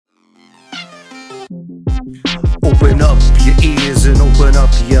Open up your ears and open up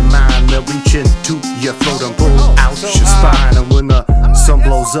your mind. They'll reach into your throat and pull out your spine. And when the sun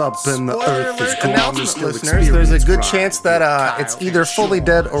blows up and the earth is gone, listeners, there's a good chance that it's either fully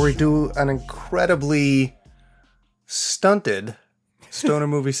dead or we do an incredibly stunted stoner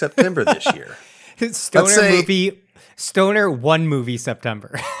movie September this year. Stoner one movie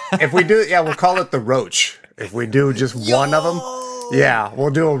September. If we do, we'll call it the Roach. If we do just one of them,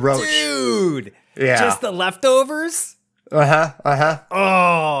 we'll do a Roach. Dude. Yeah. Just the leftovers? Oh,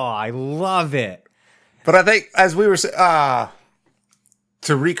 I love it. But I think, as we were to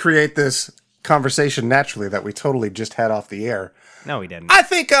recreate this conversation naturally that we totally just had off the air. No, we didn't. I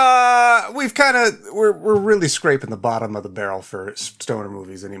think we're really scraping the bottom of the barrel for stoner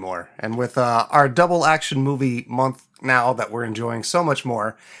movies anymore. And with our double action movie month now that we're enjoying so much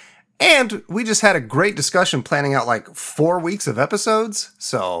more. And we just had a great discussion planning out like 4 weeks of episodes.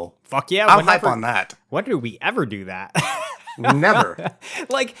 So fuck yeah. I'm hype on that. When did we ever do that? Never.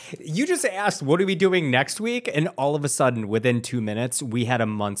 Like, you just asked, what are we doing next week? And all of a sudden, within 2 minutes, we had a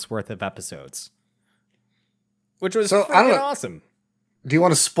month's worth of episodes. Which was freaking awesome. Do you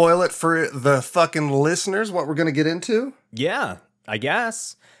want to spoil it for the fucking listeners, what we're going to get into? Yeah, I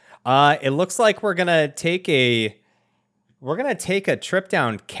guess. It looks like we're going to take a trip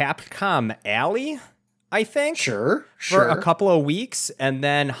down Capcom Alley, I think. Sure. For a couple of weeks and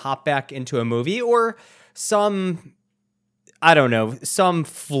then hop back into a movie or some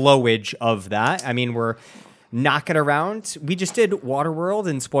flowage of that. I mean, we're knocking around. We just did Waterworld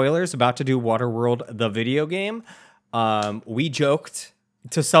and spoilers, about to do Waterworld, the video game. We joked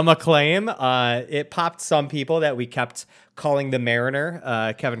to some acclaim. It popped some people that we kept calling the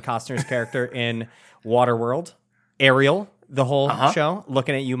Mariner, Kevin Costner's character in Waterworld. Ariel, the whole show.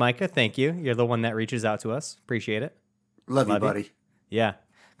 Looking at you, Micah. Thank you. You're the one that reaches out to us. Appreciate it. Love you, buddy. Yeah.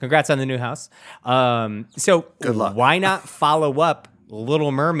 Congrats on the new house. So good luck. Why not follow up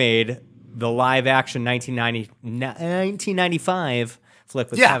Little Mermaid, the live action 1995 flick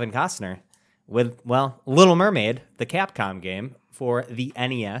with Kevin Costner with, Little Mermaid, the Capcom game for the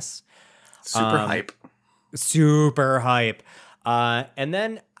NES. Super hype. And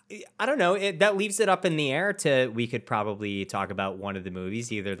then, I don't know, that leaves it up in the air we could probably talk about one of the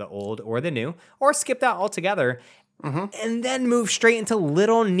movies, either the old or the new, or skip that altogether. And then move straight into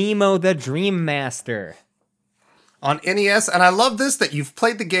Little Nemo the Dream Master. On NES, and I love this, that you've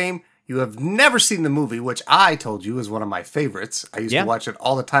played the game, you have never seen the movie, which I told you is one of my favorites. I used to watch it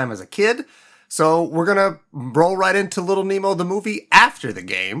all the time as a kid. So we're going to roll right into Little Nemo the movie after the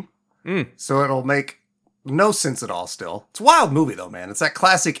game. So it'll make no sense at all still. It's a wild movie though, man. It's that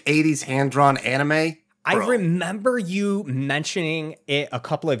classic 80s hand-drawn anime. I remember you mentioning it a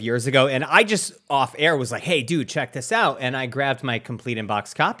couple of years ago, and I just off air was like, hey, dude, check this out. And I grabbed my complete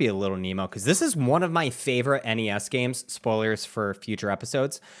in-box copy of Little Nemo, because this is one of my favorite NES games. Spoilers for future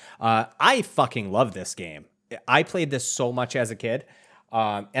episodes. I fucking love this game. I played this so much as a kid,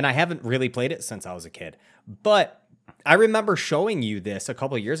 and I haven't really played it since I was a kid. But I remember showing you this a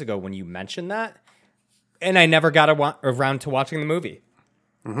couple of years ago when you mentioned that, and I never got around to watching the movie.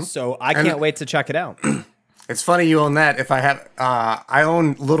 So I can't wait to check it out. It's funny you own that. If I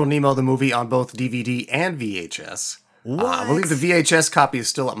own Little Nemo the movie on both DVD and VHS. I believe the VHS copy is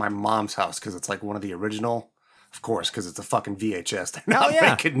still at my mom's house because it's like one of the original. Of course, because it's a fucking VHS. They're not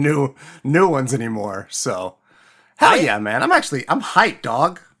making new ones anymore. So, hell yeah, man. I'm hyped,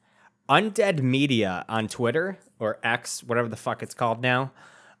 dog. Undead Media on Twitter or X, whatever the fuck it's called now.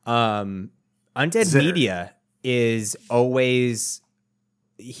 Undead Media is always.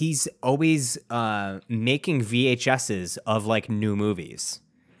 He's always making VHSs of like new movies.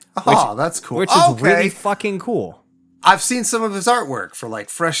 That's cool. Which is really fucking cool. I've seen some of his artwork for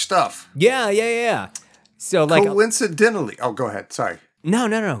like fresh stuff. Yeah. So like coincidentally, go ahead. Sorry.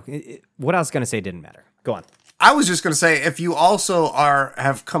 No. What I was gonna say didn't matter. Go on. I was just gonna say, if you also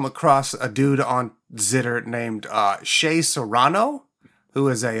have come across a dude on Zitter named Shea Serrano, who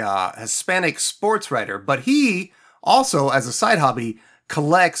is a Hispanic sports writer, but he also, as a side hobby,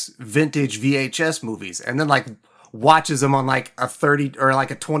 collects vintage VHS movies and then like watches them on like a 30 or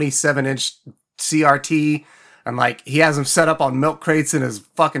like a 27-inch CRT, and like he has them set up on milk crates in his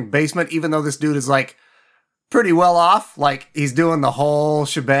fucking basement, even though this dude is like pretty well off. Like he's doing the whole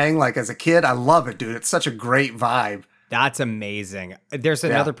shebang like as a kid. I love it, dude. It's such a great vibe. That's amazing. There's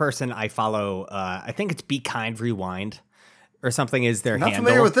another person I follow. I think it's Be Kind Rewind or something is their handle. Not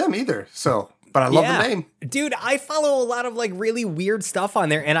familiar with them either. But I love the name. Dude, I follow a lot of like really weird stuff on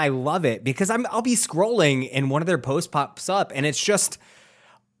there, and I love it because I'll be scrolling and one of their posts pops up and it's just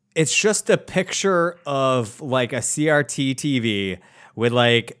a picture of like a CRT TV with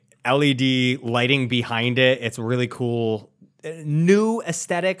like LED lighting behind it. It's really cool. New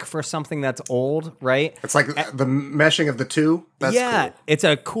aesthetic for something that's old, right? It's like the meshing of the two. That's cool. It's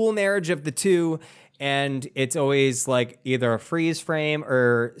a cool marriage of the two, and it's always like either a freeze frame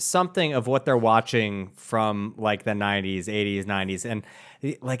or something of what they're watching from like the 90s, 80s, 90s. And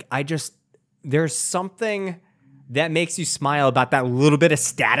like there's something that makes you smile about that little bit of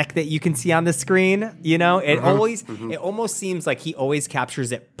static that you can see on the screen. You know, it almost seems like he always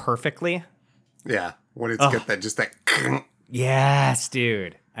captures it perfectly. Yeah, when it's got that. Yes,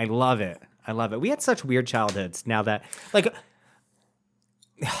 dude. I love it. I love it. We had such weird childhoods now that, like,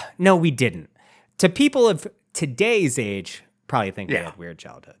 no, we didn't. To people of today's age, probably think we had weird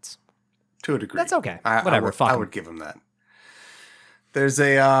childhoods. To a degree. That's okay. Whatever. I would give him that. There's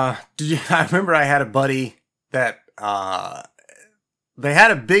I remember I had a buddy that, they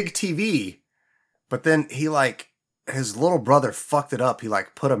had a big TV, but then his little brother fucked it up. He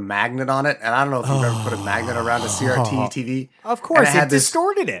put a magnet on it, and I don't know if you've ever put a magnet around a CRT TV. Of course, it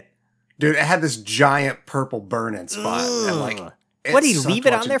distorted it. Dude, it had this giant purple burn-in spot. And what, did he leave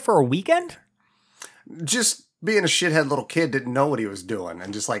it on there for a weekend? Just being a shithead little kid, didn't know what he was doing,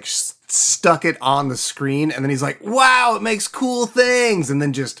 and just stuck it on the screen, and then he's like, wow, it makes cool things, and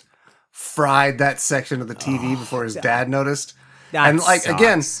then just fried that section of the TV before his dad noticed. And sucks.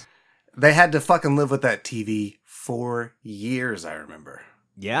 Again, they had to fucking live with that TV for years, I remember.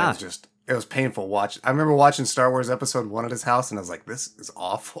 Yeah. It was painful watching. I remember watching Star Wars Episode 1 at his house, and I was like, this is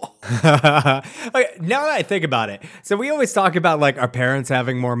awful. Okay, now that I think about it, so we always talk about like our parents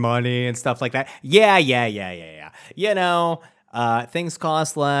having more money and stuff like that. Yeah. You know, things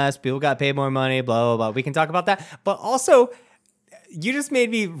cost less, people got paid more money, blah, blah, blah. We can talk about that. But also, you just made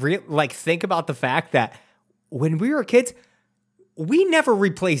me think about the fact that when we were kids, we never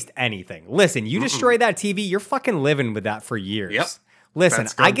replaced anything. Listen, you destroy that TV, you're fucking living with that for years. Yep. Listen,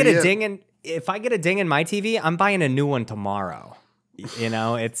 I get a ding, and if I get a ding in my TV, I'm buying a new one tomorrow. You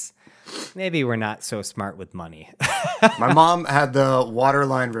know, maybe we're not so smart with money. My mom had the water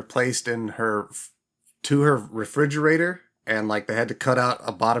line replaced to her refrigerator, and they had to cut out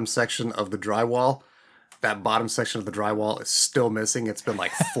a bottom section of the drywall. That bottom section of the drywall is still missing. It's been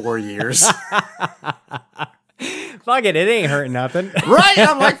 4 years. Fuck it ain't hurting nothing. Right?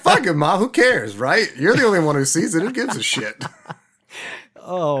 I'm like, fuck it, Mom. Who cares, right? You're the only one who sees it. Who gives a shit?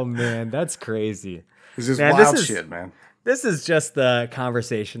 Oh, man, that's crazy. It's just wild shit, man. This is just the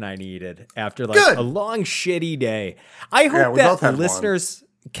conversation I needed after a long, shitty day. I hope that listeners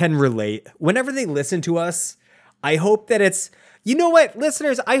can relate. Whenever they listen to us, I hope that it's... You know what,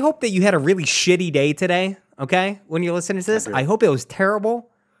 listeners? I hope that you had a really shitty day today, okay? When you're listening to this, I hope it was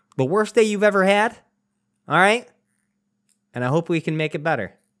terrible. The worst day you've ever had. All right? And I hope we can make it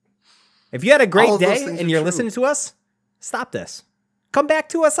better. If you had a great day and you're listening to us, stop this. Come back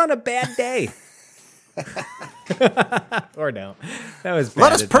to us on a bad day. Or no. That was bad.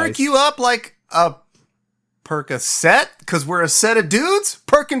 Let us perk you up like a Percocet, because we're a set of dudes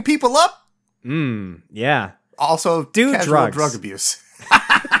perking people up. Yeah. Also, do drugs. Drug abuse.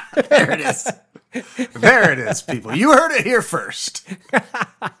 There it is. There it is, people. You heard it here first.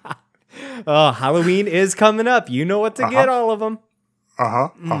 Oh, Halloween is coming up. You know what to get, all of them.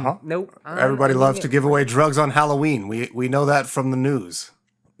 Nope. Everybody loves to give away drugs on Halloween. We know that from the news.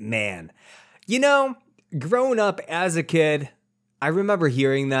 Man. You know, growing up as a kid, I remember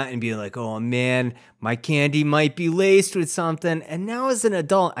hearing that and being like, oh man, my candy might be laced with something. And now as an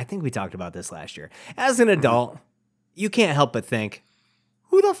adult, I think we talked about this last year. As an adult, you can't help but think,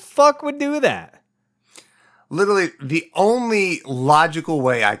 who the fuck would do that? Literally, the only logical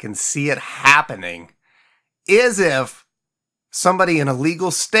way I can see it happening is if somebody in a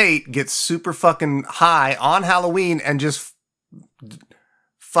legal state gets super fucking high on Halloween and just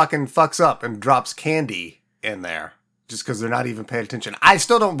fucking fucks up and drops candy in there just because they're not even paying attention. I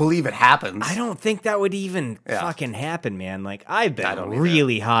still don't believe it happens. I don't think that would even fucking happen, man. I've been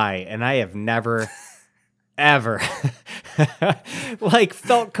really high and I have never... ever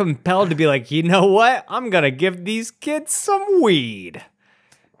felt compelled to be like, you know what? I'm going to give these kids some weed.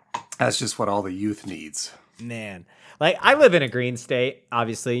 That's just what all the youth needs. Man. I live in a green state.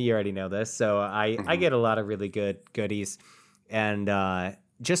 Obviously, you already know this. So I get a lot of really good goodies. And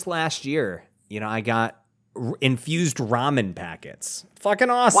just last year, I got infused ramen packets. Fucking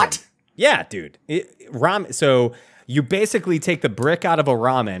awesome. What? Yeah, dude. Ramen. So... You basically take the brick out of a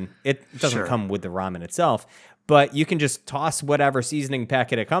ramen. It doesn't come with the ramen itself, but you can just toss whatever seasoning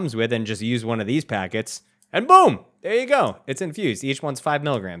packet it comes with and just use one of these packets, and boom, there you go. It's infused. Each one's 5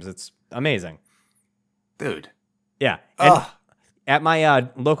 milligrams. It's amazing. Dude. Yeah. And at my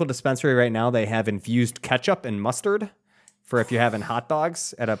local dispensary right now, they have infused ketchup and mustard, for if you're having hot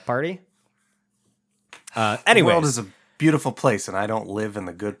dogs at a party. The Anyways. world is a beautiful place, and I don't live in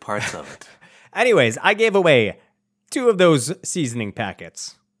the good parts of it. Anyways, I gave away 2 of those seasoning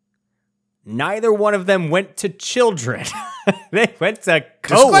packets. Neither one of them went to children. They went to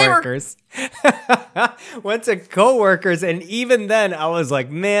coworkers. Went to coworkers, and even then, I was like,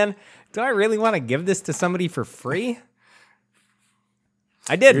 man, do I really want to give this to somebody for free?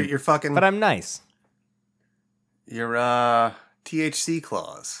 I didn't. You're fucking. But I'm nice. You're THC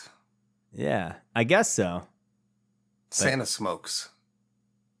clause. Yeah, I guess so. Santa smokes.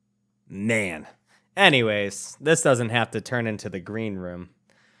 Man. Anyways, this doesn't have to turn into the green room.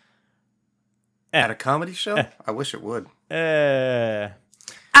 At a comedy show? I wish it would. Uh,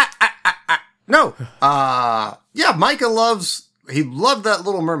 No. Yeah, Micah he loved that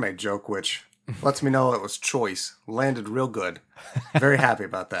Little Mermaid joke, which lets me know it was choice. Landed real good. Very happy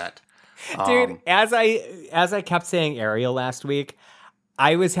about that. Dude, as I kept saying Ariel last week,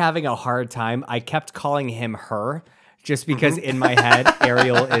 I was having a hard time. I kept calling him her just because in my head,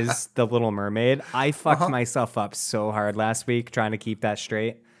 Ariel is the Little Mermaid. I fucked myself up so hard last week trying to keep that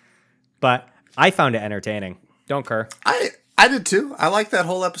straight. But I found it entertaining. Don't cur. I did too. I liked that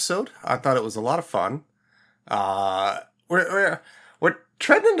whole episode. I thought it was a lot of fun. We're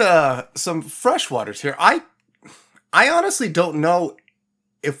treading into some fresh waters here. I honestly don't know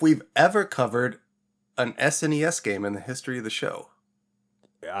if we've ever covered an SNES game in the history of the show.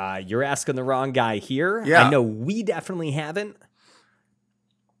 You're asking the wrong guy here. Yeah. I know we definitely haven't.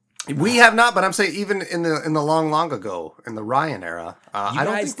 We have not, but I'm saying even in the long ago, in the Ryan era, I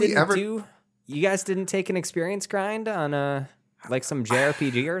don't think we ever. You guys didn't take an experience grind on like some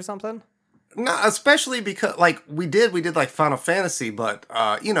JRPG or something? No, especially because like we did like Final Fantasy, but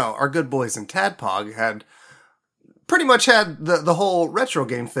our good boys in Tadpog had pretty much had the whole retro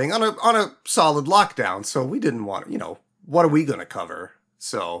game thing on a solid lockdown. So we didn't want, what are we going to cover?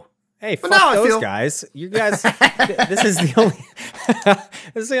 So hey, fuck those guys. You guys, this is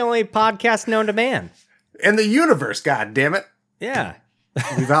the only podcast known to man in the universe. God damn it! Yeah,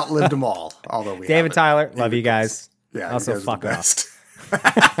 we've outlived them all. Although we David Tyler, love you guys. Yeah, also fuck off.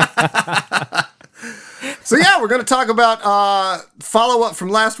 So yeah, we're going to talk about follow up from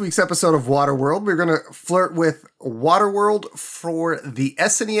last week's episode of Waterworld. We're going to flirt with Waterworld for the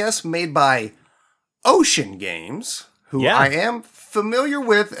SNES, made by Ocean Games, who I am familiar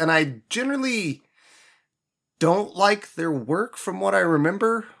with, and I generally don't like their work from what I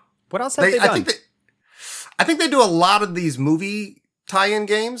remember. What else have they done? I think they do a lot of these movie tie-in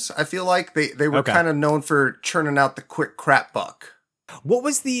games. I feel like they were kind of known for churning out the quick crap buck. What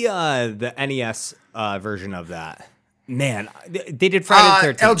was the NES version of that? Man, they did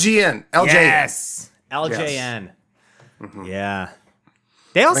Friday the 13th. LJN. Yes. LJN. Yes. Mm-hmm. Yeah.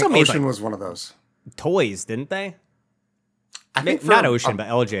 They also made Ocean was one of those. Toys, didn't they? I think not Ocean, but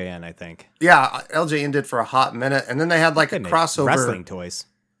LJN, I think. Yeah, LJN did for a hot minute, and then they had like a crossover wrestling toys.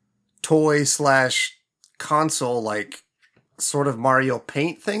 Toy/console, like sort of Mario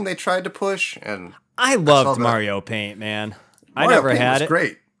Paint thing they tried to push, and I loved Mario Paint, man. I never had it.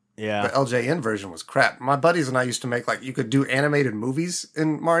 Great. Yeah. The LJN version was crap. My buddies and I used to make you could do animated movies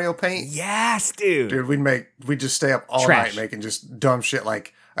in Mario Paint. Yes, dude. Dude, we'd just stay up all night making just dumb shit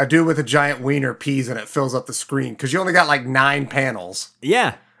like a dude with a giant wiener pees and it fills up the screen because you only got like 9 panels.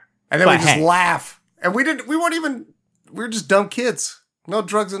 Yeah. And then we just laugh. And we were just dumb kids. No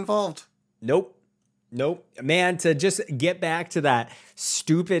drugs involved. Nope. Man, to just get back to that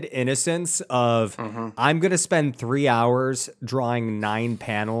stupid innocence of I'm going to spend 3 hours drawing 9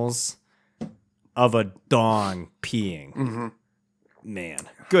 panels of a dong peeing. Mm-hmm. Man,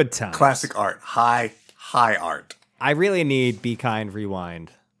 good times. Classic art. High art. I really need Be Kind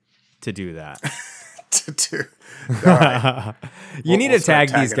Rewind to do that. All right. You need to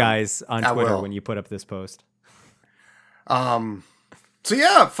tag these guys on Twitter when you put up this post. So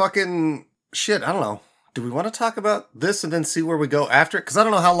yeah, fucking shit. I don't know. Do we want to talk about this and then see where we go after it? Because I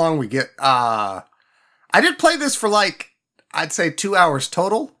don't know how long we get. I did play this for I'd say 2 hours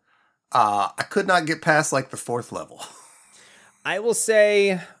total. I could not get past the 4th level. I will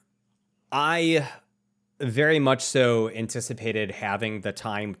say I very much so anticipated having the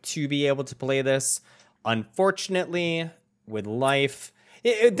time to be able to play this. Unfortunately, with life,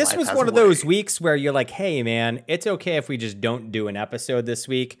 this was one of those weeks where you're like, hey, man, it's okay if we just don't do an episode this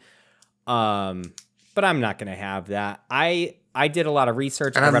week. But I'm not going to have that. I did a lot of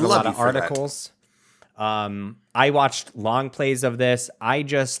research. I read a lot of articles. I watched long plays of this. I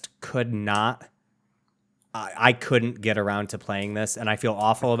just could not. I couldn't get around to playing this, and I feel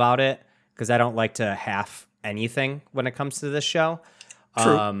awful about it because I don't like to half anything when it comes to this show.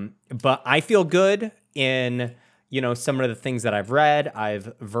 True. But I feel good in some of the things that I've read.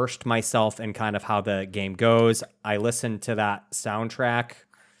 I've versed myself in kind of how the game goes. I listened to that soundtrack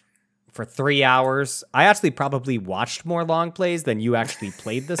for 3 hours. I actually probably watched more long plays than you actually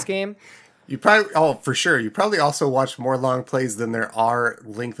played this game. You probably, for sure. You probably also watched more long plays than there are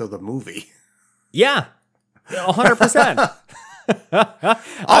length of the movie. Yeah, 100%. I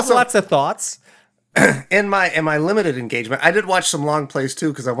have lots of thoughts. In my limited engagement, I did watch some long plays too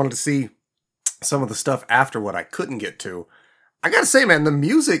because I wanted to see some of the stuff after what I couldn't get to. I gotta say, man, the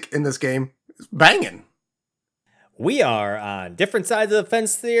music in this game is banging. We are on different sides of the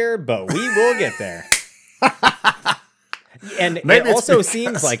fence there, but we will get there. And maybe it also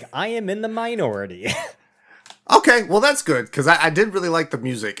seems like I am in the minority. Okay, well, that's good, because I did really like the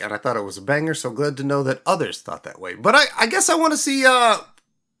music, and I thought it was a banger, so glad to know that others thought that way. But I guess I want to see,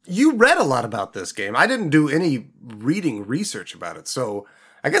 you read a lot about this game. I didn't do any reading research about it, so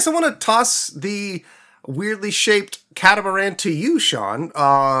I guess I want to toss the weirdly shaped catamaran to you, Sean.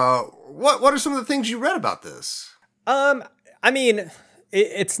 What are some of the things you read about this? I mean,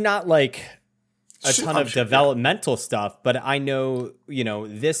 it's not like a ton of developmental stuff, but I know,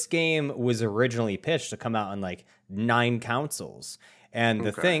 this game was originally pitched to come out on like 9 consoles. And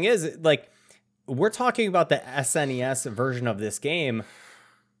the thing is, like, we're talking about the SNES version of this game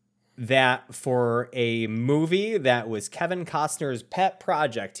that for a movie that was Kevin Costner's pet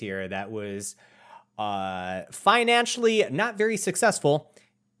project here, that was financially not very successful,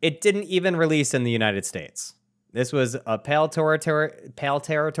 it didn't even release in the United States. This was a PAL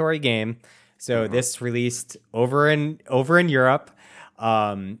territory game. So this released over in Europe.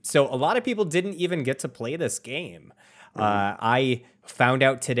 So a lot of people didn't even get to play this game. I found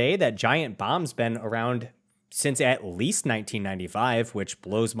out today that Giant Bomb's been around since at least 1995, which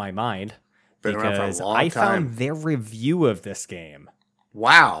blows my mind. Been around for a long I time. found their review of this game.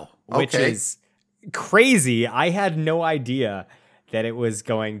 Wow. Okay. Which is crazy. I had no idea that it was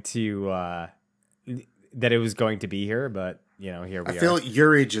going to be here, but here we are. I feel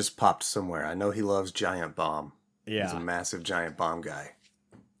Yuri just popped somewhere. I know he loves Giant Bomb. Yeah. He's a massive Giant Bomb guy.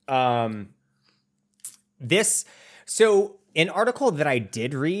 So an article that I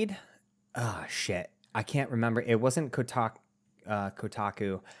did read, I can't remember. It wasn't Kotaku.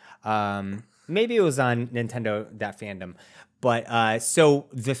 Maybe it was on Nintendo.fandom. But so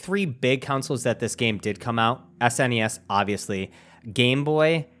the 3 big consoles that this game did come out, SNES, obviously, Game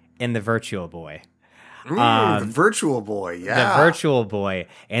Boy, and the Virtual Boy. The Virtual Boy, yeah. The Virtual Boy.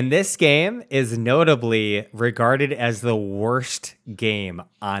 And this game is notably regarded as the worst game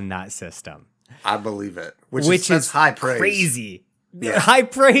on that system. I believe it. Which is high praise. Crazy. Yeah. High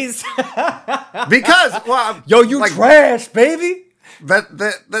praise. Because, yo, you trash, baby.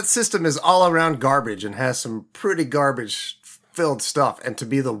 That system is all around garbage and has some pretty garbage-filled stuff. And to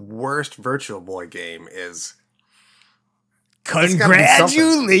be the worst Virtual Boy game is...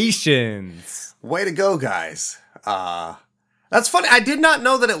 Congratulations. Way to go, guys. That's funny. I did not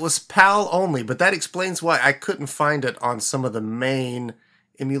know that it was PAL only, but that explains why I couldn't find it on some of the main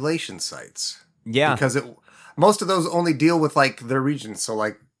emulation sites. Yeah. Because most of those only deal with, like, their regions. So,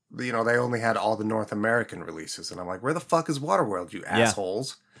 like, they only had all the North American releases. And I'm like, where the fuck is Waterworld, you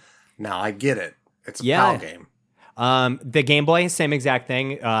assholes? Now I get it. It's a PAL game. The Game Boy, same exact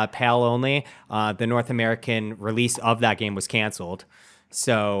thing. PAL only. The North American release of that game was canceled.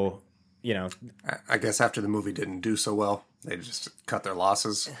 So... I guess after the movie didn't do so well, they just cut their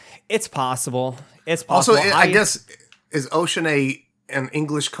losses. It's possible. Also, I guess, is Ocean an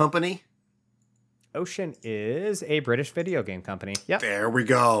English company? Ocean is a British video game company. Yep. There we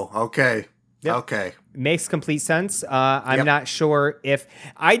go. Okay. Yep. Okay. Makes complete sense. I'm not sure if...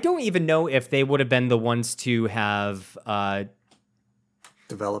 I don't even know if they would have been the ones to have...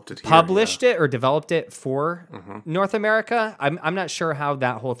 developed it here, published it or developed it for North America. I'm not sure how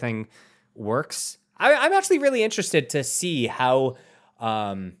that whole thing works. I'm actually really interested to see how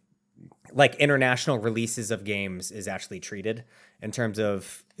like international releases of games is actually treated in terms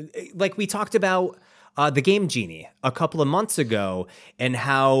of, like, we talked about the Game Genie a couple of months ago and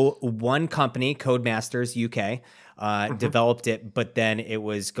how one company, Codemasters UK, developed it, but then it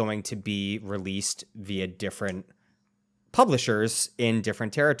was going to be released via different publishers in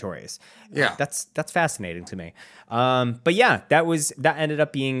different territories. Yeah. That's fascinating to me. But yeah, that ended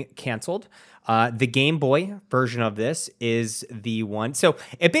up being canceled. The Game Boy version of this is the one. So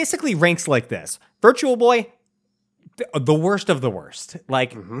it basically ranks like this. Virtual Boy, the worst of the worst.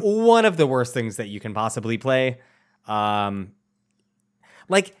 Like one of the worst things that you can possibly play.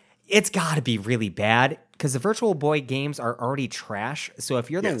 Like, it's got to be really bad because the Virtual Boy games are already trash. So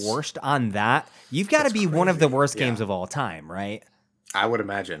if you're the worst on that, you've got to be one of the worst games of all time, right? I would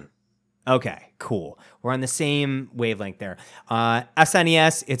imagine. Okay, cool. We're on the same wavelength there.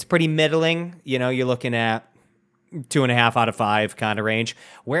 SNES, it's pretty middling. You know, you're looking at 2.5 out of 5 kind of range.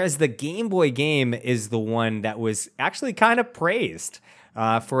 Whereas the Game Boy game is the one that was actually kind of praised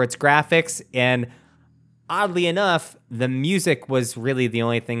for its graphics. And oddly enough, the music was really the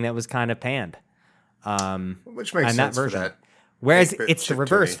only thing that was kind of panned. Which makes sense for that. Whereas it's the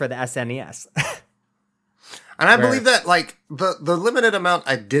reverse for the SNES. And I believe that, like, the limited amount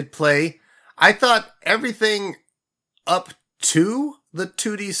I did play, I thought everything up to the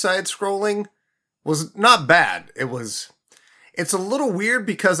 2D side-scrolling was not bad. It's a little weird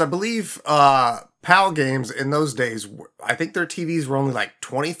because I believe PAL games in those days, I think their TVs were only like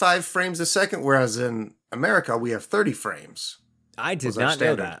 25 frames a second, whereas in America, we have 30 frames. I did not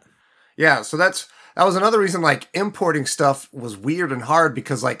know that. Yeah, so that was another reason, like, importing stuff was weird and hard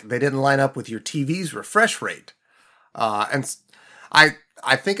because, like, they didn't line up with your TV's refresh rate. And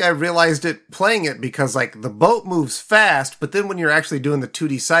I think I realized it playing it because, like, the boat moves fast, but then when you're actually doing the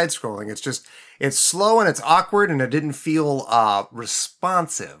 2D side-scrolling, it's slow and it's awkward and it didn't feel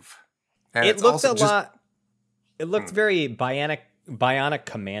responsive. And it looked a lot... It looked very Bionic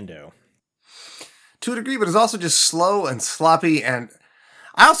Commando. To a degree, but it's also just slow and sloppy, and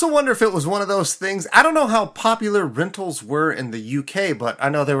I also wonder if it was one of those things. I don't know how popular rentals were in the UK, but I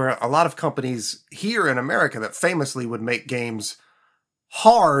know there were a lot of companies here in America that famously would make games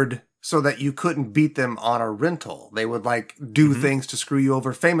hard so that you couldn't beat them on a rental. They would, like, do things to screw you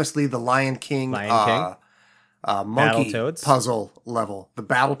over. Famously, the Lion King monkey Battletoads. Puzzle level. The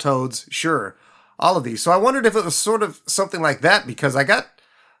Battletoads, sure. All of these. So I wondered if it was sort of something like that, because I got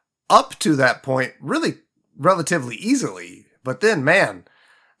up to that point really relatively easily. But then, man,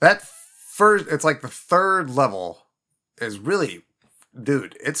 it's like the third level is really,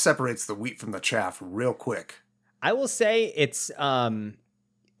 dude, it separates the wheat from the chaff real quick. I will say it's a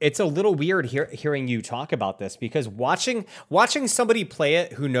little weird hearing you talk about this, because watching somebody play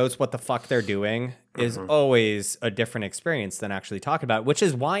it who knows what the fuck they're doing is always a different experience than actually talking about it, which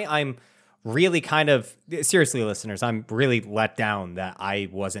is why I'm really kind of, seriously, listeners, I'm really let down that I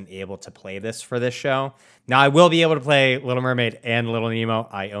wasn't able to play this for this show. Now, I will be able to play Little Mermaid and Little Nemo.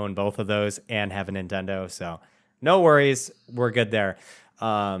 I own both of those and have a Nintendo, so no worries. We're good there.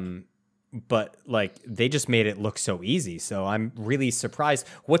 But, like, they just made it look so easy, so I'm really surprised.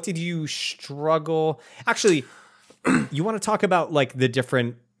 What did you struggle? Actually, you want to talk about, like, the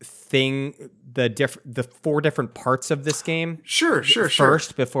four different parts of this game? Sure.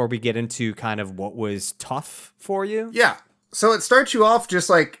 First, before we get into kind of what was tough for you? Yeah. So it starts you off just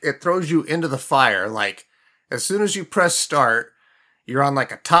like it throws you into the fire. Like, as soon as you press start, you're on,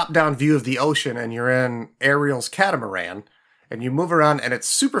 like, a top-down view of the ocean, and you're in Ariel's catamaran. And you move around, and it's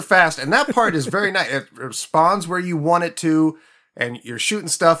super fast. And that part is very nice. It responds where you want it to, and you're shooting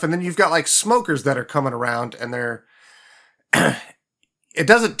stuff. And then you've got, like, smokers that are coming around, and they're... It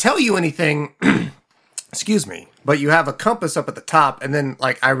doesn't tell you anything, excuse me, but you have a compass up at the top, and then,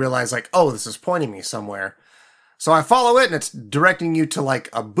 like, I realize, like, oh, this is pointing me somewhere. So I follow it, and it's directing you to, like,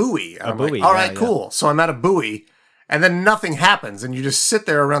 a buoy. And I'm buoy, like, all right, cool. Yeah. So I'm at a buoy, and then nothing happens, and you just sit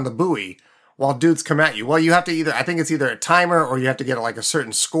there around the buoy while dudes come at you. Well, you have to I think it's either a timer or you have to get, like, a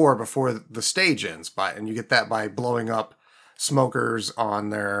certain score before the stage ends. And you get that by blowing up smokers on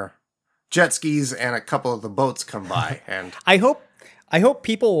their jet skis, and a couple of the boats come by. And I hope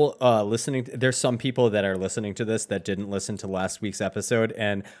people listening, there's some people that are listening to this that didn't listen to last week's episode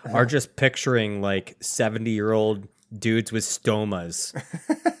and are just picturing, like, 70-year-old dudes with stomas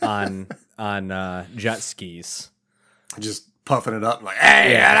on jet skis. Just puffing it up, like,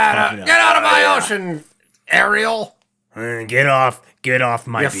 hey, get out of my ocean, Ariel. Get off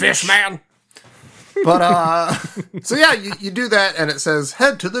my beach. Fish man. But, so yeah, you do that, and it says,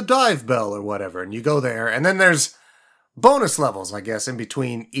 head to the dive bell or whatever, and you go there, and then there's bonus levels, I guess, in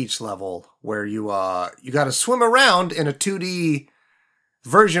between each level, where you got to swim around in a 2D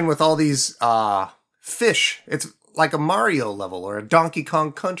version with all these fish. It's like a Mario level or a Donkey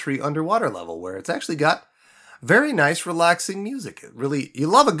Kong Country underwater level, where it's actually got very nice, relaxing music. It really, you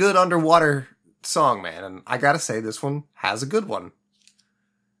love a good underwater song, man, and I gotta say, this one has a good one.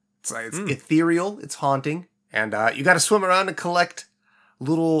 It's ethereal, it's haunting, and you gotta swim around and collect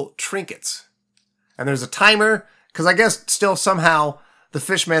little trinkets. And there's a timer, because I guess still somehow the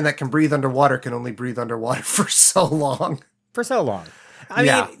fish man that can breathe underwater can only breathe underwater for so long.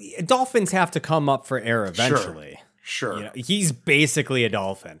 I mean, dolphins have to come up for air eventually. Sure. You know, he's basically a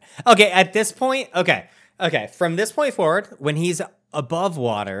dolphin. Okay, at this point, okay. From this point forward, when he's above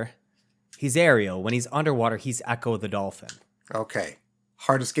water, he's Ariel. When he's underwater, he's Echo the dolphin. Okay.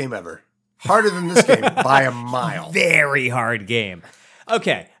 Hardest game ever. Harder than this game by a mile. Very hard game.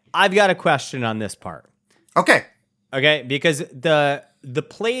 Okay. I've got a question on this part. Okay. Okay, because the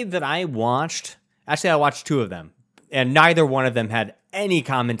play that I watched, actually I watched 2 of them, and neither one of them had any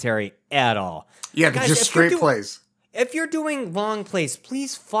commentary at all. Yeah, Guys, just straight plays. If you're doing long plays,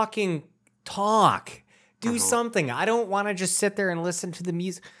 please fucking talk. Do something. I don't want to just sit there and listen to the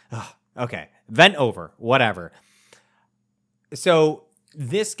music. Ugh, okay, vent over, whatever. So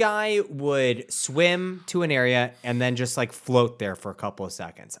this guy would swim to an area and then just like float there for a couple of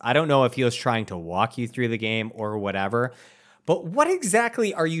seconds. I don't know if he was trying to walk you through the game or whatever, but what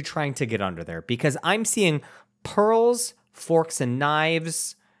exactly are you trying to get under there? Because I'm seeing pearls, forks and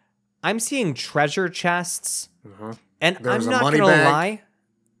knives. I'm seeing treasure chests. And I'm not going to lie.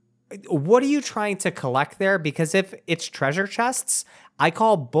 What are you trying to collect there? Because if it's treasure chests, I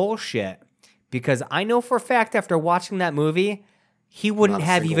call bullshit. Because I know for a fact after watching that movie, he wouldn't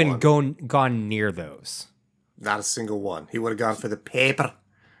have even gone near those. Not a single one. He would have gone for the paper.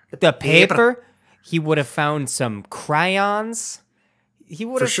 The paper? He would have found some crayons. He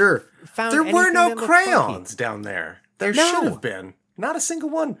would have found There were no that crayons down there. There should have been. Not a single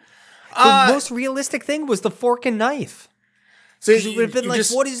one. The most realistic thing was the fork and knife. So you would have been like,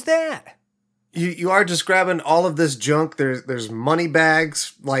 what is that? You are just grabbing all of this junk. There's money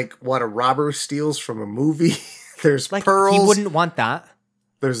bags, like what a robber steals from a movie. There's like, pearls. He wouldn't want that.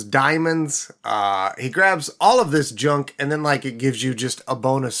 There's diamonds. He grabs all of this junk, and then like it gives you just a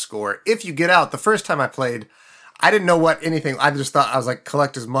bonus score. If you get out, the first time I played, I didn't know what anything. I just thought I was like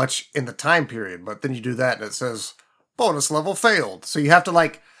collect as much in the time period. But then you do that, and it says bonus level failed. So you have to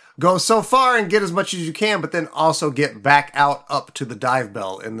like go so far and get as much as you can, but then also get back out up to the dive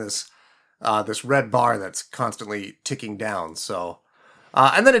bell in this red bar that's constantly ticking down. So,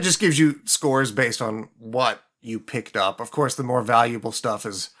 and then it just gives you scores based on what you picked up. Of course, the more valuable stuff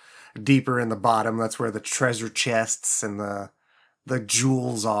is deeper in the bottom. That's where the treasure chests and the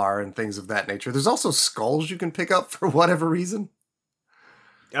jewels are and things of that nature. There's also skulls you can pick up for whatever reason.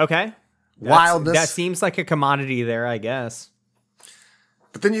 Okay. Wildness. That seems like a commodity there, I guess.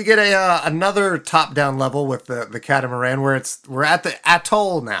 But then you get another top-down level with the catamaran where we're at the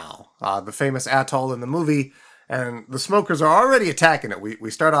atoll now, the famous atoll in the movie, and the smokers are already attacking it.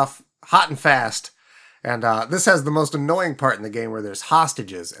 We start off hot and fast, and this has the most annoying part in the game where there's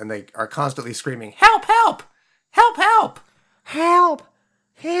hostages, and they are constantly screaming, "Help! Help! Help! Help! Help!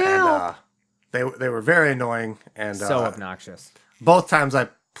 Help!" And they were very annoying and so obnoxious. Both times I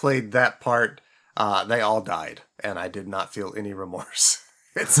played that part, they all died, and I did not feel any remorse.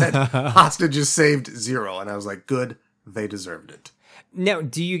 It said hostages saved 0, and I was like, good, they deserved it. Now,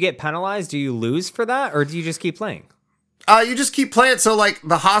 do you get penalized? Do you lose for that, or do you just keep playing? You just keep playing. So, like,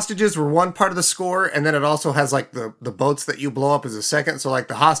 the hostages were one part of the score, and then it also has, like, the boats that you blow up as a second. So, like,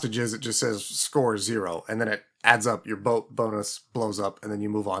 the hostages, it just says score 0, and then it adds up your boat bonus, blows up, and then you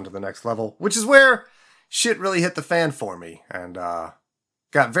move on to the next level, which is where shit really hit the fan for me, and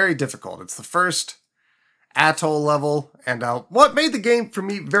got very difficult. It's the first atoll level, and what made the game for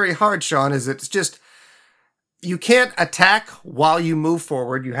me very hard, Sean, is it's just you can't attack while you move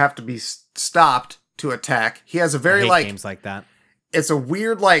forward. You have to be stopped to attack. He has a very I hate games like that. It's a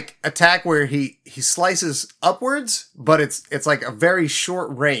weird like attack where he slices upwards, but it's like a very short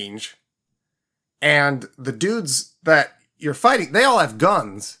range, and the dudes that you're fighting, they all have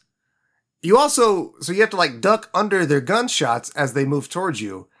guns. You also so you have to like duck under their gunshots as they move towards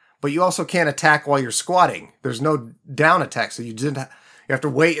you. But you also can't attack while you're squatting. There's no down attack, so you have to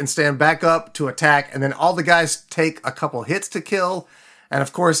wait and stand back up to attack, and then all the guys take a couple hits to kill. And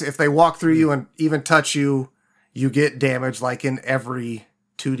of course, if they walk through you and even touch you, you get damage like in every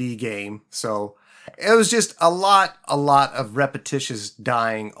 2D game. So it was just a lot of repetitious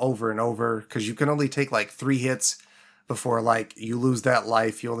dying over and over, because you can only take like 3 hits before like you lose that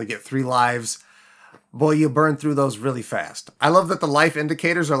life. You only get 3 lives. Boy, you burn through those really fast. I love that the life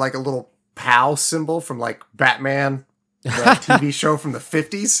indicators are like a little POW symbol from like Batman, the TV show from the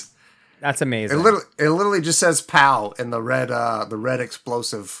 50s. That's amazing. It literally just says POW in the red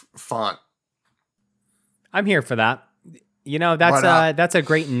explosive font. I'm here for that. You know, that's a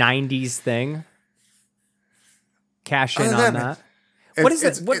great 90s thing. Cash in on that. What is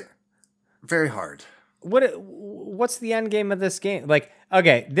it? Very hard. What's the end game of this game? Like,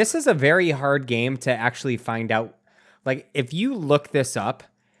 okay, this is a very hard game to actually find out. Like, if you look this up,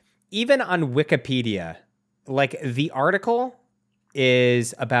 even on Wikipedia, like the article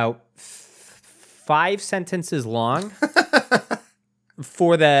is about 5 sentences long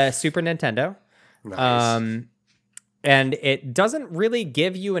for the Super Nintendo. Nice. And it doesn't really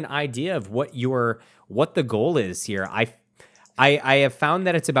give you an idea of what the goal is here. I have found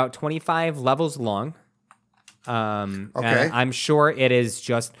that it's about 25 levels long. And Okay. I'm sure it is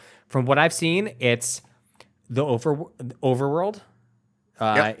just, from what I've seen, it's the overworld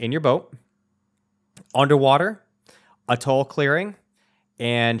in your boat, underwater, atoll clearing,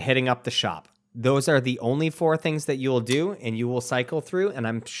 and hitting up the shop. Those are the only 4 things that you will do, and you will cycle through. And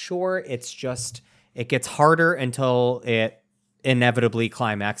I'm sure it's just, it gets harder until it inevitably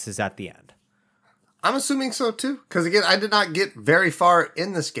climaxes at the end. I'm assuming so too, because again, I did not get very far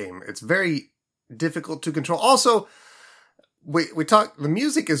in this game. It's very difficult to control. Also, we talk. The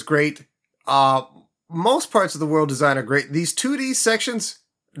music is great. Most parts of the world design are great. These 2D sections,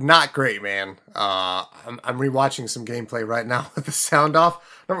 not great, man. I'm rewatching some gameplay right now with the sound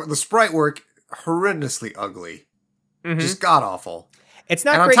off. The sprite work, horrendously ugly, just god awful. It's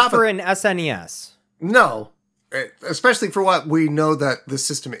not great for an SNES. No, especially for what we know that this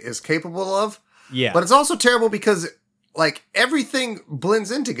system is capable of. Yeah. But it's also terrible because, like, everything blends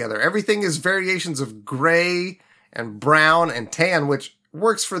in together. Everything is variations of gray and brown and tan, which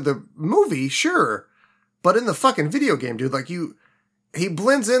works for the movie, sure. But in the fucking video game, dude, like, he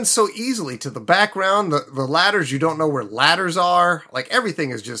blends in so easily to the background, the ladders, you don't know where ladders are. Like, everything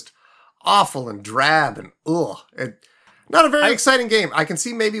is just awful and drab and not a very exciting game. I can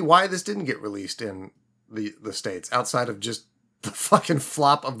see maybe why this didn't get released in the States, outside of just the fucking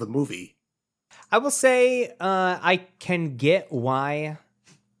flop of the movie. I will say I can get why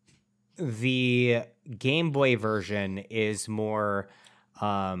the Game Boy version is more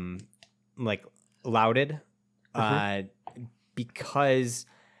like lauded because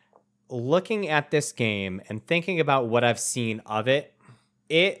looking at this game and thinking about what I've seen of it,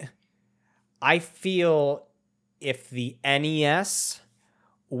 I feel if the NES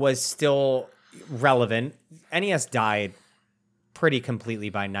was still relevant, NES died pretty completely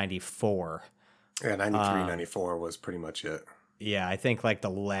by 94. Yeah, 93, 94 was pretty much it. Yeah, I think like the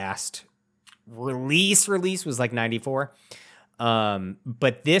last release was like 94.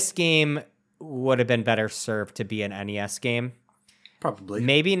 But this game would have been better served to be an NES game. Probably.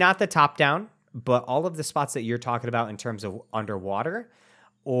 Maybe not the top down, but all of the spots that you're talking about in terms of underwater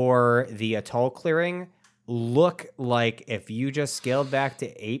or the atoll clearing look like if you just scaled back to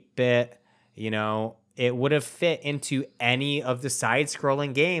 8-bit, it would have fit into any of the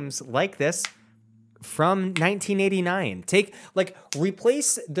side-scrolling games like this from 1989.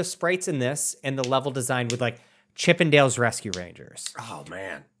 Replace the sprites in this and the level design with like Chippendale's Rescue Rangers. Oh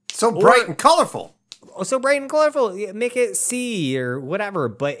man, so bright and colorful. Oh, so bright and colorful. Make it C or whatever,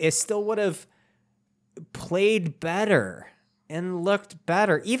 but it still would have played better and looked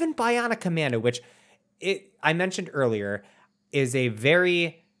better. Even Bionic Commando, which I mentioned earlier, is a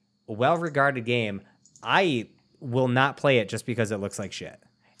very well-regarded game. I will not play it just because it looks like shit.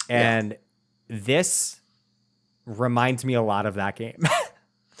 And this reminds me a lot of that game.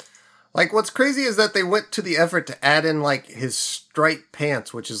 Like, what's crazy is that they went to the effort to add in, like, his striped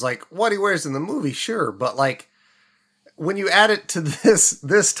pants, which is, like, what he wears in the movie, sure. But, like, when you add it to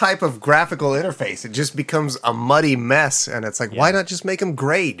this type of graphical interface, it just becomes a muddy mess. And it's like, why not just make him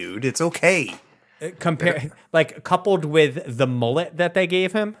gray, dude? It's okay. Coupled with the mullet that they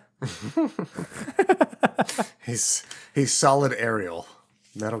gave him. He's solid Ariel.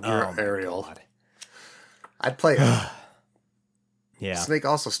 Metal Gear Ariel. God. I'd play it. Yeah. Snake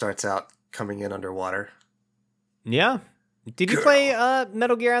also starts out coming in underwater. Yeah. Did you play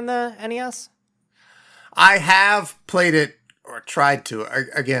Metal Gear on the NES? I have played it or tried to.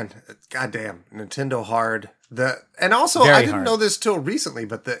 Again, goddamn, Nintendo hard. And also, I didn't know this till recently,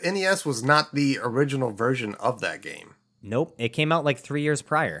 but the NES was not the original version of that game. Nope. It came out like 3 years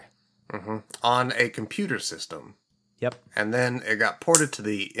prior. Mm-hmm. On a computer system. Yep. And then it got ported to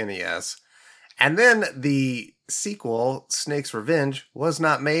the NES. And then the sequel, Snake's Revenge, was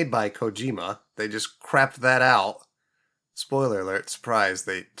not made by Kojima. They just crapped that out. Spoiler alert, surprise,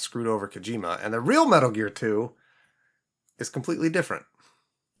 they screwed over Kojima. And the real Metal Gear 2 is completely different.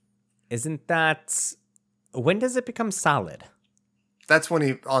 Isn't that... When does it become Solid? That's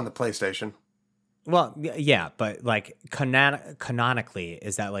when on the PlayStation. Well, yeah, but like canonically,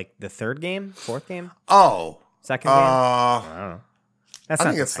 is that like the third game? Fourth game? Oh. Second game? I don't know. I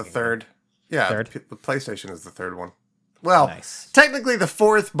think it's the third. Yeah, third? The PlayStation is the third one. Well, nice. Technically the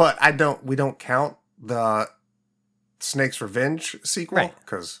fourth, but we don't count the Snake's Revenge sequel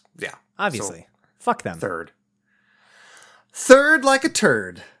because obviously, so fuck them. Third like a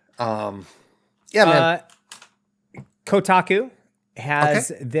turd. Man. Kotaku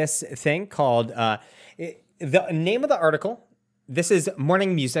has this thing called the name of the article. This is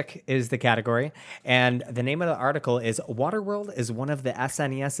Morning Music is the category, and the name of the article is Waterworld is one of the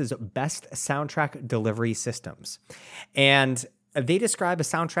SNES's best soundtrack delivery systems. And they describe a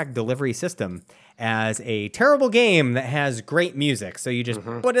soundtrack delivery system as a terrible game that has great music. So you just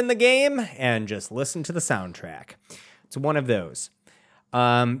put in the game and just listen to the soundtrack. It's one of those.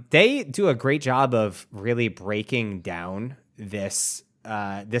 They do a great job of really breaking down this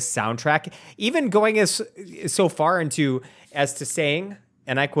soundtrack, even going so far into as to saying,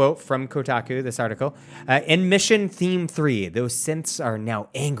 and I quote from Kotaku, this article, in Mission Theme 3, those synths are now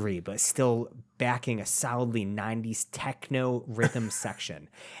angry, but still backing a solidly 90s techno rhythm section.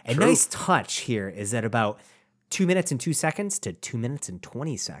 A nice touch here is at about 2 minutes and 2 seconds to 2 minutes and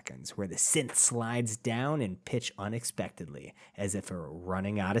 20 seconds, where the synth slides down in pitch unexpectedly, as if it were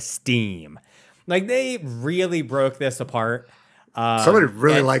running out of steam. Like, they really broke this apart. Somebody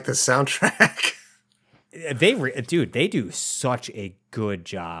really liked the soundtrack. They do such a good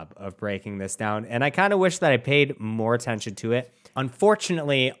job of breaking this down, and I kind of wish that I paid more attention to it.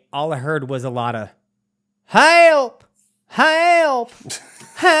 Unfortunately, all I heard was a lot of help, help,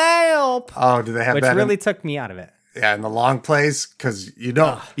 help. Oh, do they have which that? Which really took me out of it. Yeah, in the long plays, because you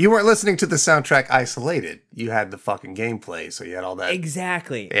weren't listening to the soundtrack isolated. You had the fucking gameplay, so you had all that.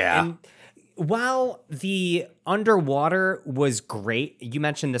 Exactly. Yeah. And while the underwater was great, you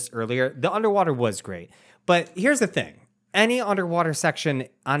mentioned this earlier, the underwater was great. But here's the thing. Any underwater section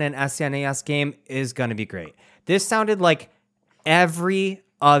on an SNES game is going to be great. This sounded like every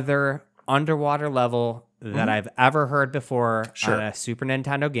other underwater level that I've ever heard before on a Super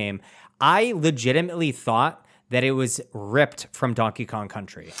Nintendo game. I legitimately thought that it was ripped from Donkey Kong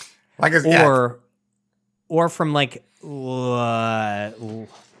Country. Or from like Link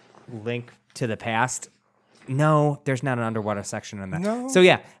to the Past. No, there's not an underwater section in that. No. So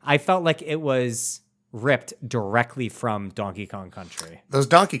yeah, I felt like it was ripped directly from Donkey Kong Country. Those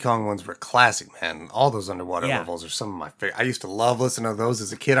Donkey Kong ones were classic, man. All those underwater levels are some of my favorite. I used to love listening to those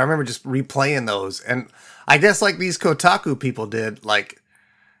as a kid. I remember just replaying those. And I guess like these Kotaku people did, like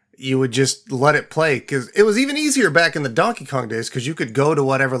you would just let it play. Because it was even easier back in the Donkey Kong days because you could go to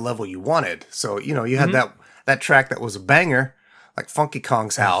whatever level you wanted. So, you had that track that was a banger, like Funky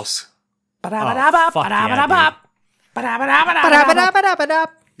Kong's House. Oh, fuck yeah,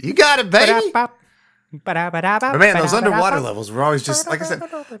 You got it, baby. But man, those underwater levels were always just, like I said,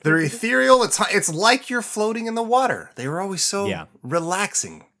 they're ethereal. It's like you're floating in the water. They were always so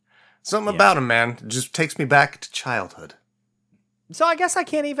relaxing. Something about them, man, just takes me back to childhood. So I guess I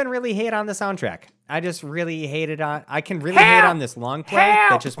can't even really hate on the soundtrack. I just really I can really hate on this long play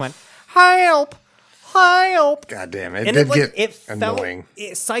that just went, help. God damn it. It annoying.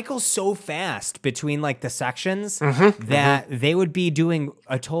 It cycles so fast between like the sections that they would be doing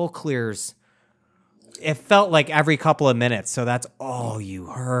atoll clears. It felt like every couple of minutes. So that's all you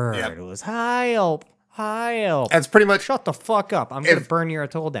heard. Yep. It was help. That's pretty much. Shut the fuck up. I'm going to burn your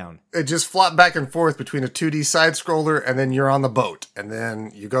atoll down. It just flopped back and forth between a 2D side scroller and then you're on the boat. And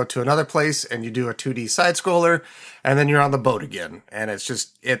then you go to another place and you do a 2D side scroller and then you're on the boat again. And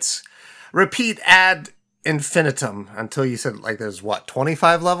it's repeat ad infinitum until you said like there's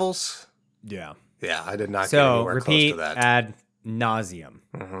 25 levels? Yeah. Yeah, I did not get anywhere close to that. Ad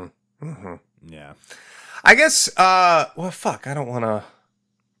nauseum. Yeah. I guess I don't want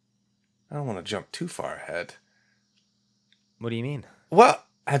to jump too far ahead. What do you mean? Well,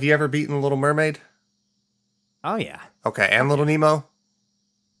 have you ever beaten Little Mermaid? Oh yeah. Okay, and Little Nemo?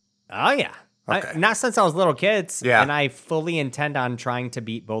 Oh yeah. Okay. Not since I was little kids. Yeah. And I fully intend on trying to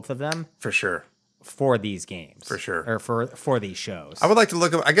beat both of them. For sure. For these games. For sure. Or for these shows. I would like to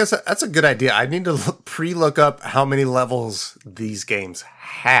look up, I guess that's a good idea. I need to pre-look up how many levels these games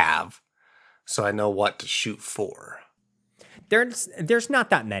have so I know what to shoot for. There's not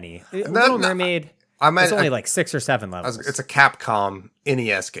that many. Little Mermaid is only like 6 or 7 levels. It's a Capcom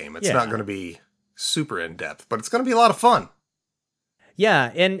NES game. It's not going to be super in-depth, but it's going to be a lot of fun.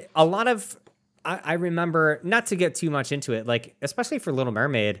 Yeah, and a lot of... I remember, not to get too much into it, like especially for Little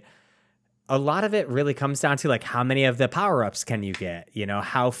Mermaid, a lot of it really comes down to like how many of the power-ups can you get?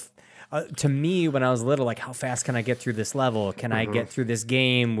 How... to me, when I was little, like how fast can I get through this level? Can I get through this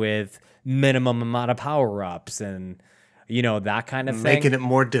game with minimum amount of power-ups and... that kind of thing. Making it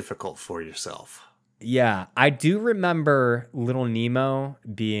more difficult for yourself. Yeah. I do remember Little Nemo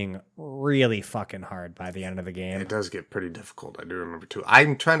being really fucking hard by the end of the game. It does get pretty difficult. I do remember too. I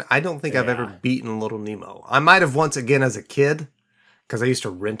don't think I've ever beaten Little Nemo. I might have once again as a kid because I used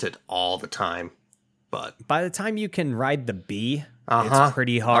to rent it all the time. But by the time you can ride the bee, it's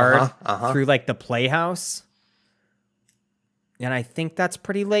pretty hard through like the playhouse. And I think that's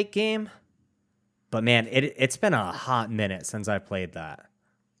pretty late game. But man, it's been a hot minute since I played that.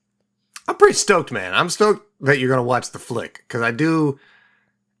 I'm pretty stoked, man. I'm stoked that you're gonna watch the flick because I do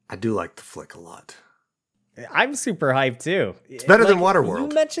like the flick a lot. I'm super hyped too. It's better than Waterworld.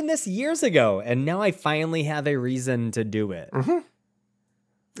 You mentioned this years ago, and now I finally have a reason to do it. Mm-hmm.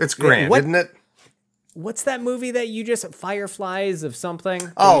 It's grand, isn't it? What's that movie that you just Fireflies of something?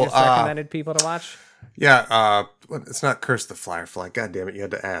 That Oh, you just recommended people to watch. Yeah, it's not Curse the Firefly. God damn it, you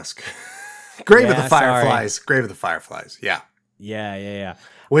had to ask. Grave of the Fireflies. Sorry. Grave of the Fireflies. Yeah. Yeah.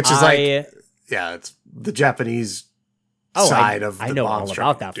 Which is it's the Japanese side of the I know all monster.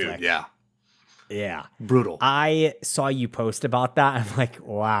 about that Dude, flick. Yeah. Brutal. I saw you post about that. I'm like,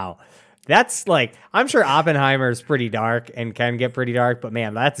 wow. That's like, I'm sure Oppenheimer is pretty dark and can get pretty dark, but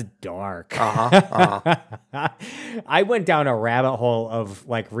man, that's dark. I went down a rabbit hole of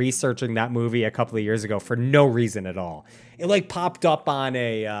like researching that movie a couple of years ago for no reason at all. It like popped up on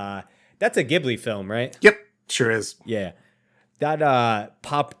that's a Ghibli film, right? Yep, sure is. Yeah. That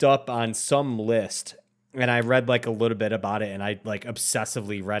popped up on some list and I read like a little bit about it and I like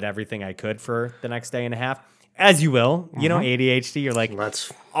obsessively read everything I could for the next day and a half. As you will, you know, ADHD, you're like,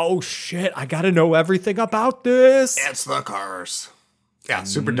 oh shit, I gotta know everything about this. It's the curse. Yeah,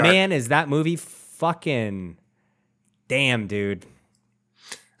 super dark. Man, is that movie fucking damn, dude.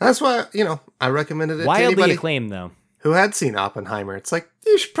 That's why, I recommended it Wildly to anybody acclaimed, though. Who had seen Oppenheimer. It's like,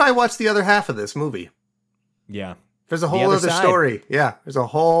 you should probably watch the other half of this movie. Yeah. There's a whole other story. Yeah, there's a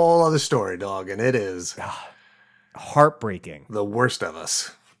whole other story, dog, and it is heartbreaking. The worst of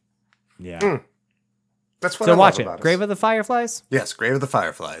us. Yeah. That's what so I watch love it. about us. Grave of the Fireflies? Yes, Grave of the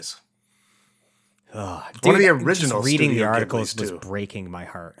Fireflies. Dude, one of the original just reading the Studio articles Ghibli's, was too. breaking my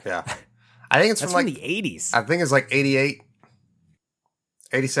heart. Yeah. I think it's That's from from the 80s. I think it's like 88,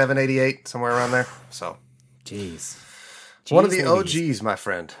 87, 88, somewhere around there. So, Jeez. One of the OGs, my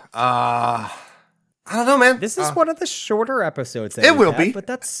friend. I don't know, man. This is one of the shorter episodes. It will be, but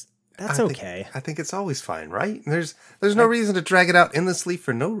that's okay. I think it's always fine, right? There's no reason to drag it out endlessly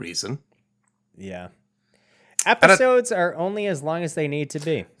for no reason. Yeah. Episodes are only as long as they need to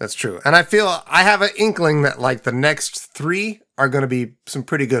be. That's true. And I have an inkling that like the next 3 are going to be some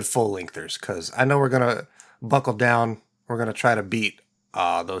pretty good full lengthers because I know we're going to buckle down. We're going to try to beat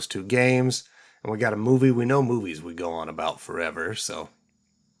those 2 games. And we got a movie. We know movies we go on about forever. So,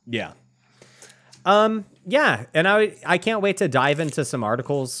 yeah. Yeah. And I can't wait to dive into some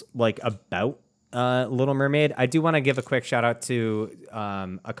articles like about Little Mermaid. I do want to give a quick shout out to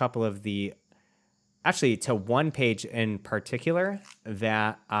a couple of actually, to one page in particular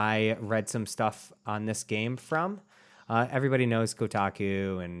that I read some stuff on this game from. Everybody knows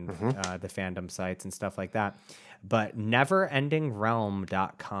Kotaku and the fandom sites and stuff like that. But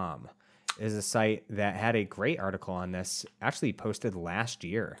neverendingrealm.com is a site that had a great article on this, actually posted last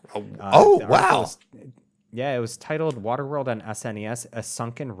year. Wow. It was titled Waterworld on SNES, A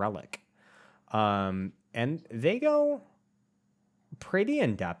Sunken Relic. And they go pretty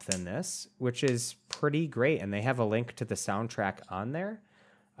in depth in this, which is pretty great. And they have a link to the soundtrack on there.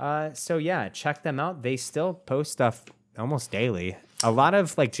 So yeah, check them out. They still post stuff almost daily. A lot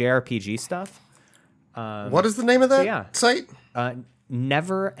of like JRPG stuff. What is the name of that site?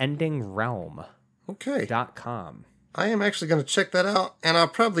 Neverendingrealm.com. Okay. I am actually going to check that out, and I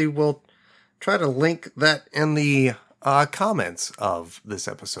probably will try to link that in the comments of this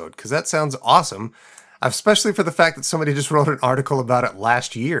episode, because that sounds awesome, especially for the fact that somebody just wrote an article about it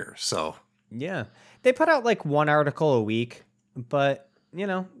last year. So yeah, they put out like one article a week, but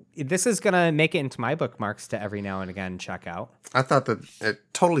this is going to make it into my bookmarks to every now and again check out. I thought that it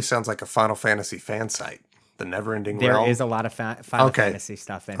totally sounds like a Final Fantasy fan site. The Neverending Realm. There is a lot of Final Fantasy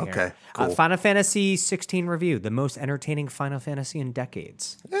stuff in here. Okay, cool. Final Fantasy 16 review, the most entertaining Final Fantasy in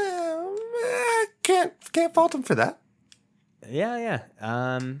decades. Can't fault him for that. Yeah.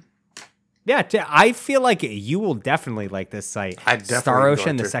 I feel like you will definitely like this site. I definitely Star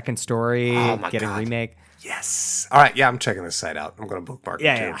Ocean, the second story, getting a remake. Yes. All right. Yeah, I'm checking this site out. I'm going to bookmark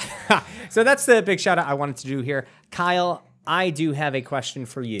it too. Yeah. So that's the big shout out I wanted to do here. Kyle, I do have a question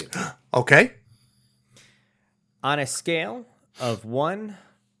for you. Okay. On a scale of 1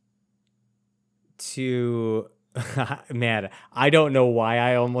 to... Man, I don't know why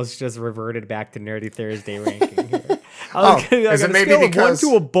I almost just reverted back to Nerdy Thursday ranking here. Is it maybe because...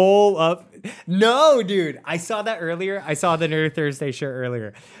 1 to a bowl of... No, dude. I saw that earlier. I saw the Nerdy Thursday shirt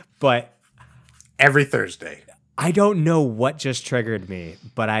earlier. But... Every Thursday. I don't know what just triggered me,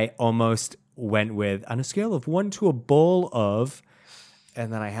 but I almost went with, on a scale of 1 to a bowl of...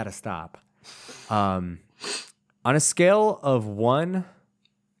 And then I had to stop. On a scale of 1,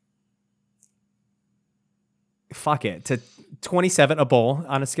 to 27, a bowl.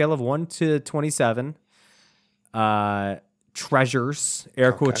 On a scale of 1 to 27, treasures,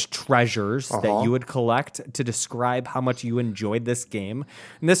 air quotes treasures, that Uh-huh. you would collect to describe how much you enjoyed this game.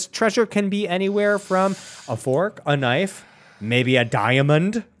 And this treasure can be anywhere from a fork, a knife, maybe a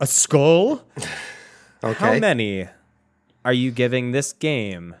diamond, a skull. Okay. How many are you giving this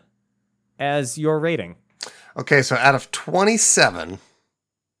game as your rating? Okay, so out of 27,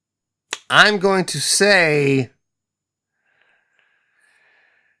 I'm going to say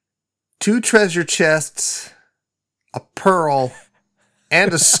 2 treasure chests, a pearl,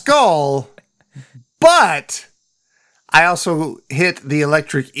 and a skull, but I also hit the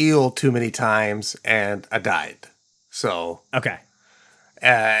electric eel too many times and I died. So Okay.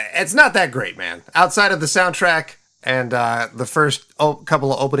 it's not that great, man. Outside of the soundtrack and the first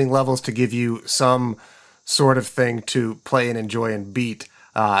couple of opening levels to give you some sort of thing to play and enjoy and beat,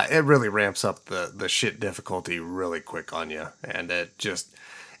 it really ramps up the shit difficulty really quick on you, and it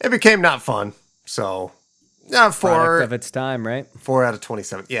became not fun. So, Product of its time, right? 4 out of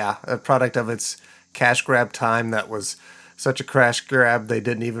 27. Yeah, a product of its cash grab time that was such a cash grab they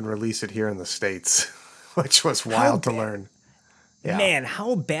didn't even release it here in the States, which was wild to learn. Yeah. Man,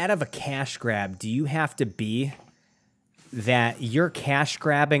 how bad of a cash grab do you have to be that you're cash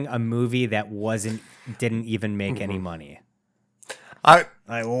grabbing a movie that didn't even make any money?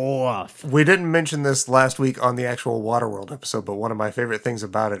 We didn't mention this last week on the actual Waterworld episode, but one of my favorite things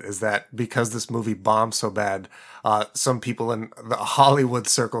about it is that because this movie bombed so bad, some people in the Hollywood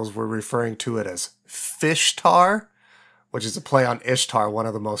circles were referring to it as fish tar, which is a play on Ishtar, one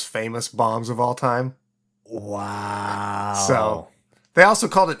of the most famous bombs of all time. Wow. So they also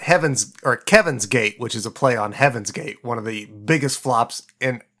called it Kevin's Gate, which is a play on Heaven's Gate, one of the biggest flops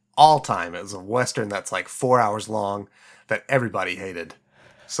in all time. It was a Western that's like 4 hours long that everybody hated.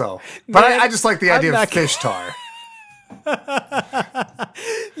 So, but Man, I just like the idea I'm of fish tar.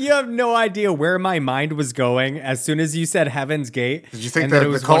 You have no idea where my mind was going as soon as you said Heaven's Gate. Did you think and that it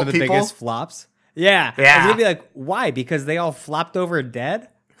was the cult one of the people? biggest flops? Yeah. I Yeah. was gonna be like, why? Because they all flopped over dead?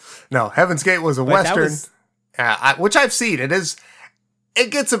 No, Heaven's Gate was a But that Western, was- which I've seen.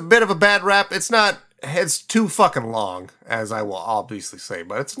 It gets a bit of a bad rap. It's too fucking long, as I will obviously say,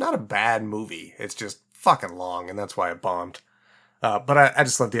 but it's not a bad movie. It's just fucking long, and that's why it bombed. But I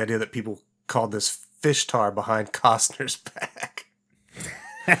just love the idea that people called this fish tar behind Costner's back.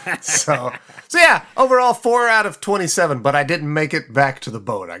 so yeah, overall 4 out of 27, but I didn't make it back to the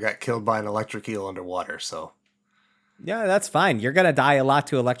boat. I got killed by an electric eel underwater, so. Yeah, that's fine. You're going to die a lot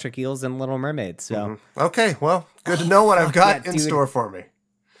to electric eels and Little Mermaid, so. Okay, well, good to know what I've got yeah, in dude. store for me.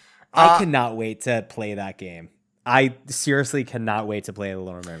 I cannot wait to play that game. I seriously cannot wait to play The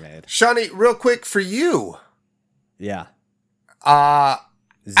Little Mermaid. Shawnee, real quick for you. Yeah. Out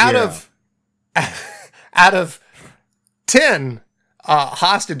of 10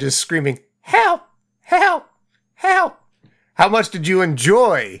 hostages screaming, "Help! Help! Help!" How much did you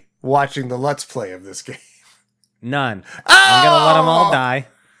enjoy watching the Let's Play of this game? None. I'm going to let them all die.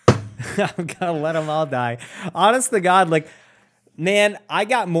 I'm going to let them all die. Honest to God, like, man, I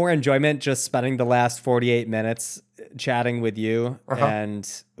got more enjoyment just spending the last 48 minutes chatting with you and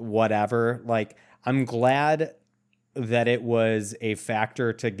whatever. Like, I'm glad that it was a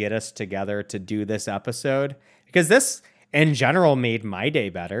factor to get us together to do this episode, because this in general made my day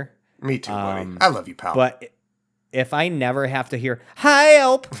better. Me too, buddy. I love you, pal. But if I never have to hear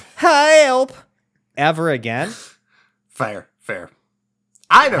help ever again, fair.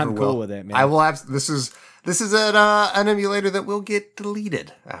 I never I'm will. cool with it, man. I will have. This is an emulator that will get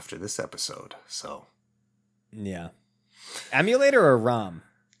deleted after this episode. So yeah, emulator or ROM?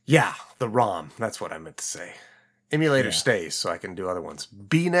 yeah, the ROM. That's what I meant to say. Emulator stays, so I can do other ones.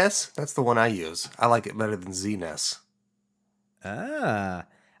 BNES, that's the one I use. I like it better than ZNES. I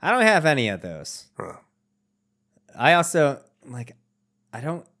don't have any of those. Huh. I also I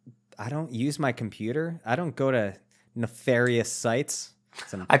don't use my computer. I don't go to nefarious sites.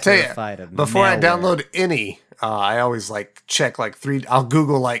 I tell you, before I download any, I always check I'll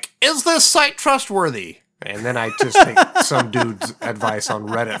Google is this site trustworthy? And then I just take some dude's advice on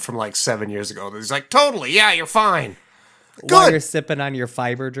Reddit from 7 years ago. He's like, totally, yeah, you're fine. While you're sipping on your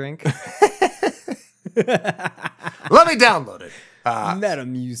fiber drink. Let me download it.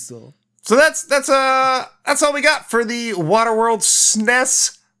 Metamucil. So that's all we got for the Waterworld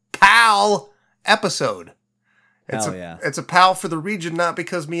SNES PAL episode. It's a PAL for the region, not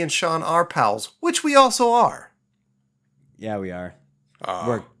because me and Sean are pals, which we also are. Yeah, we are.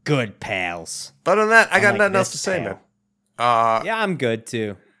 We're good pals. But other than that, I got nothing else this to say, pal. man. Yeah, I'm good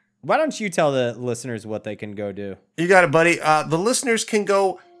too. Why don't you tell the listeners what they can go do? You got it, buddy. The listeners can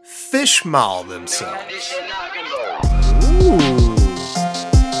go fishmaul themselves. Ooh.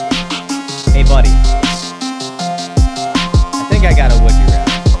 Hey, buddy. think I got a would you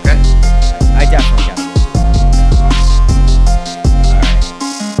rather. Okay. I definitely got a would you rather. All right.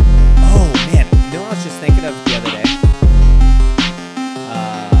 Oh man, you know what I was just thinking of the other day?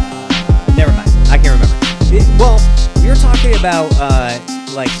 Never mind. I can't remember. Well, we were talking about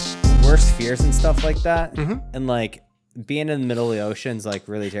like worst fears and stuff like that, and like being in the middle of the ocean's like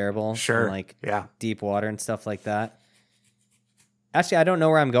really terrible. Sure. And, like Yeah. deep water and stuff like that. Actually, I don't know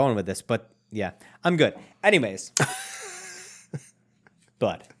where I'm going with this, but yeah, I'm good. Anyways,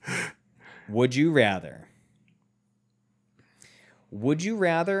 but would you rather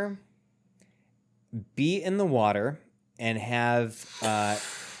be in the water and have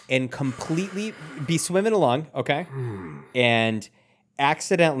and completely be swimming along, okay, and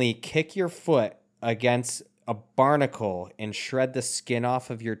accidentally kick your foot against a barnacle and shred the skin off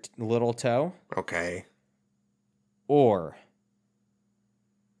of your little toe, Okay. or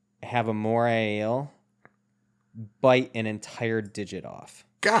have a moray eel bite an entire digit off?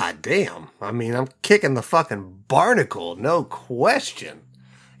 God damn. I mean, I'm kicking the fucking barnacle, no question.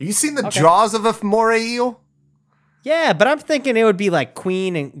 You seen the jaws of a moray eel? Yeah, but I'm thinking it would be like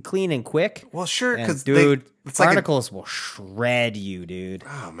clean and quick. Well, sure, And, because dude, it's barnacles will shred you, dude.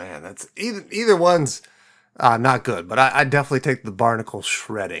 oh man, that's either one's not good. But I definitely take the barnacle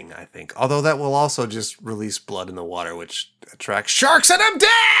shredding. I think, although that will also just release blood in the water, which attracts sharks, and I'm dead.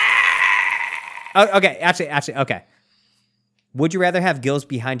 Oh, okay, actually, okay. Would you rather have gills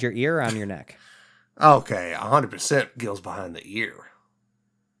behind your ear or on your neck? Okay, 100% gills behind the ear,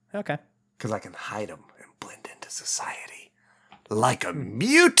 Okay. because I can hide them and blend into society like a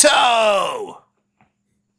Muto.